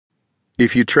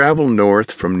If you travel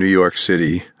north from New York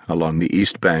City along the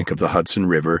east bank of the Hudson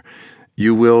River,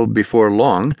 you will, before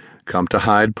long, come to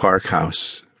Hyde Park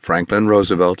House, Franklin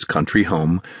Roosevelt's country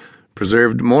home,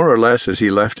 preserved more or less as he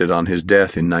left it on his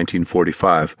death in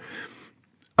 1945.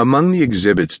 Among the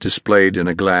exhibits displayed in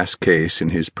a glass case in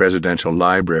his presidential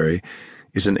library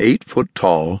is an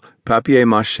 8-foot-tall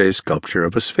papier-mâché sculpture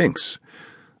of a Sphinx.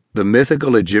 The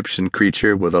mythical Egyptian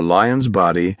creature with a lion's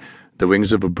body, the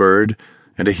wings of a bird,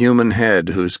 and a human head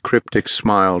whose cryptic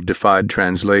smile defied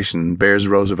translation bears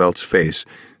Roosevelt's face,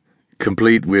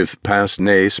 complete with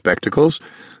pince-nez spectacles,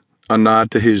 a nod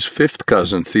to his fifth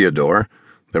cousin Theodore,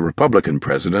 the Republican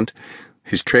president,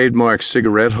 his trademark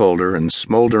cigarette holder and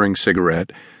smoldering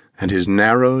cigarette, and his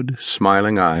narrowed,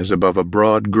 smiling eyes above a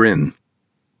broad grin.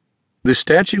 The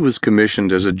statue was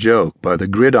commissioned as a joke by the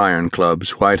Gridiron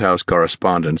Club's White House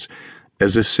correspondents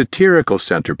as a satirical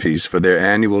centerpiece for their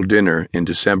annual dinner in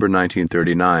December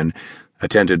 1939,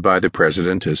 attended by the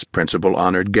president as principal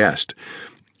honored guest.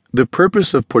 The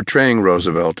purpose of portraying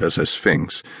Roosevelt as a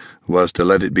Sphinx was to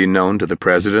let it be known to the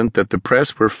president that the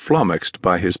press were flummoxed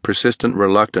by his persistent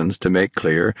reluctance to make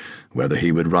clear whether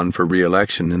he would run for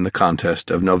re-election in the contest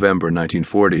of November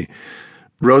 1940.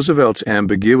 Roosevelt's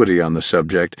ambiguity on the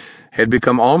subject had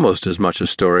become almost as much a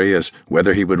story as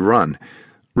whether he would run.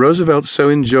 Roosevelt so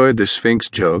enjoyed the Sphinx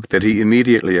joke that he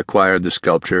immediately acquired the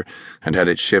sculpture and had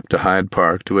it shipped to Hyde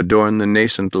Park to adorn the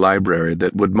nascent library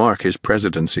that would mark his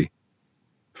presidency.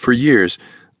 For years,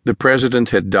 the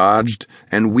president had dodged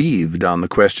and weaved on the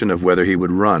question of whether he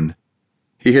would run.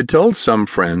 He had told some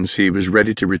friends he was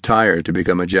ready to retire to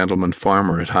become a gentleman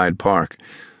farmer at Hyde Park.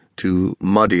 To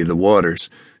muddy the waters,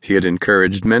 he had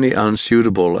encouraged many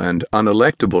unsuitable and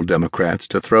unelectable Democrats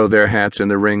to throw their hats in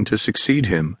the ring to succeed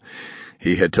him.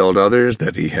 He had told others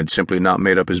that he had simply not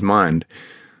made up his mind.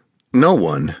 No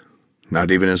one,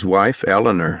 not even his wife,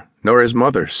 Eleanor, nor his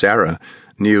mother, Sarah,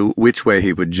 knew which way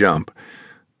he would jump.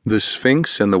 The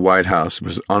Sphinx in the White House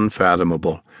was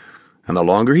unfathomable, and the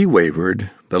longer he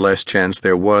wavered, the less chance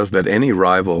there was that any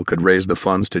rival could raise the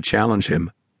funds to challenge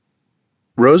him.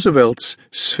 Roosevelt's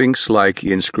Sphinx-like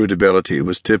inscrutability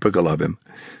was typical of him.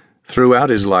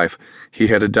 Throughout his life, he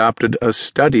had adopted a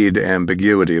studied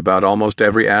ambiguity about almost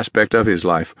every aspect of his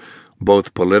life,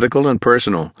 both political and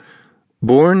personal.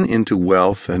 Born into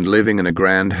wealth and living in a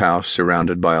grand house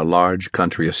surrounded by a large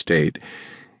country estate,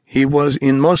 he was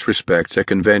in most respects a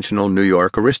conventional New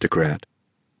York aristocrat.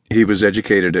 He was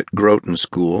educated at Groton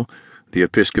School, the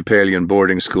Episcopalian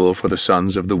boarding school for the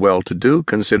sons of the well-to-do,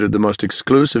 considered the most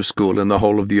exclusive school in the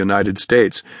whole of the United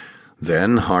States,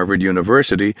 then Harvard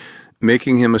University,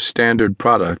 making him a standard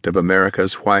product of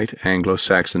America's white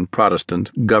Anglo-Saxon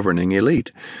Protestant governing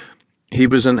elite. He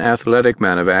was an athletic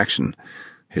man of action,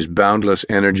 his boundless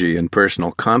energy and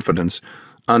personal confidence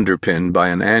underpinned by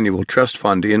an annual trust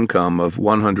fund income of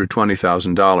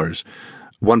 $120,000,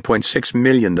 $1.6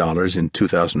 million in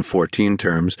 2014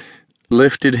 terms,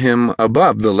 lifted him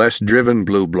above the less driven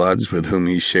blue bloods with whom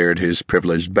he shared his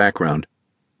privileged background.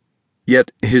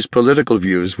 Yet his political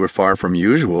views were far from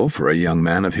usual for a young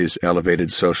man of his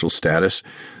elevated social status.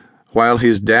 While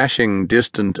his dashing,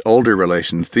 distant, older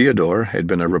relation Theodore had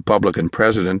been a Republican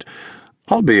president,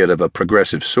 albeit of a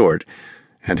progressive sort,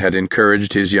 and had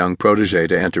encouraged his young protege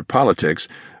to enter politics,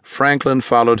 Franklin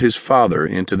followed his father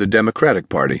into the Democratic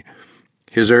Party.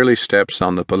 His early steps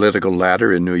on the political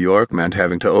ladder in New York meant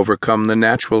having to overcome the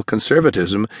natural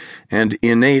conservatism and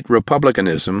innate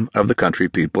republicanism of the country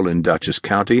people in Dutchess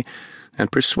County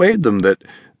and persuade them that,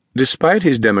 despite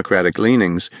his Democratic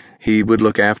leanings, he would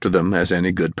look after them as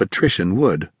any good patrician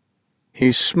would.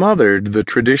 He smothered the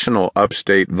traditional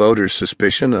upstate voter's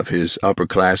suspicion of his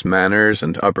upper-class manners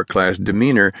and upper-class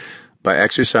demeanor by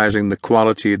exercising the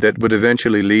quality that would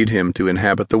eventually lead him to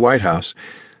inhabit the White House,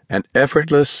 an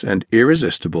effortless and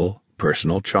irresistible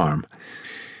personal charm.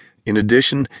 In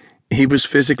addition, he was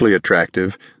physically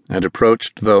attractive and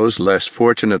approached those less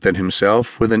fortunate than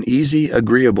himself with an easy,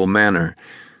 agreeable manner.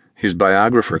 His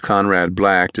biographer Conrad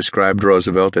Black described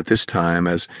Roosevelt at this time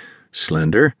as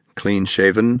slender,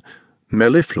 clean-shaven,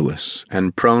 mellifluous,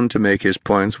 and prone to make his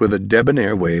points with a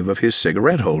debonair wave of his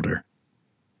cigarette holder.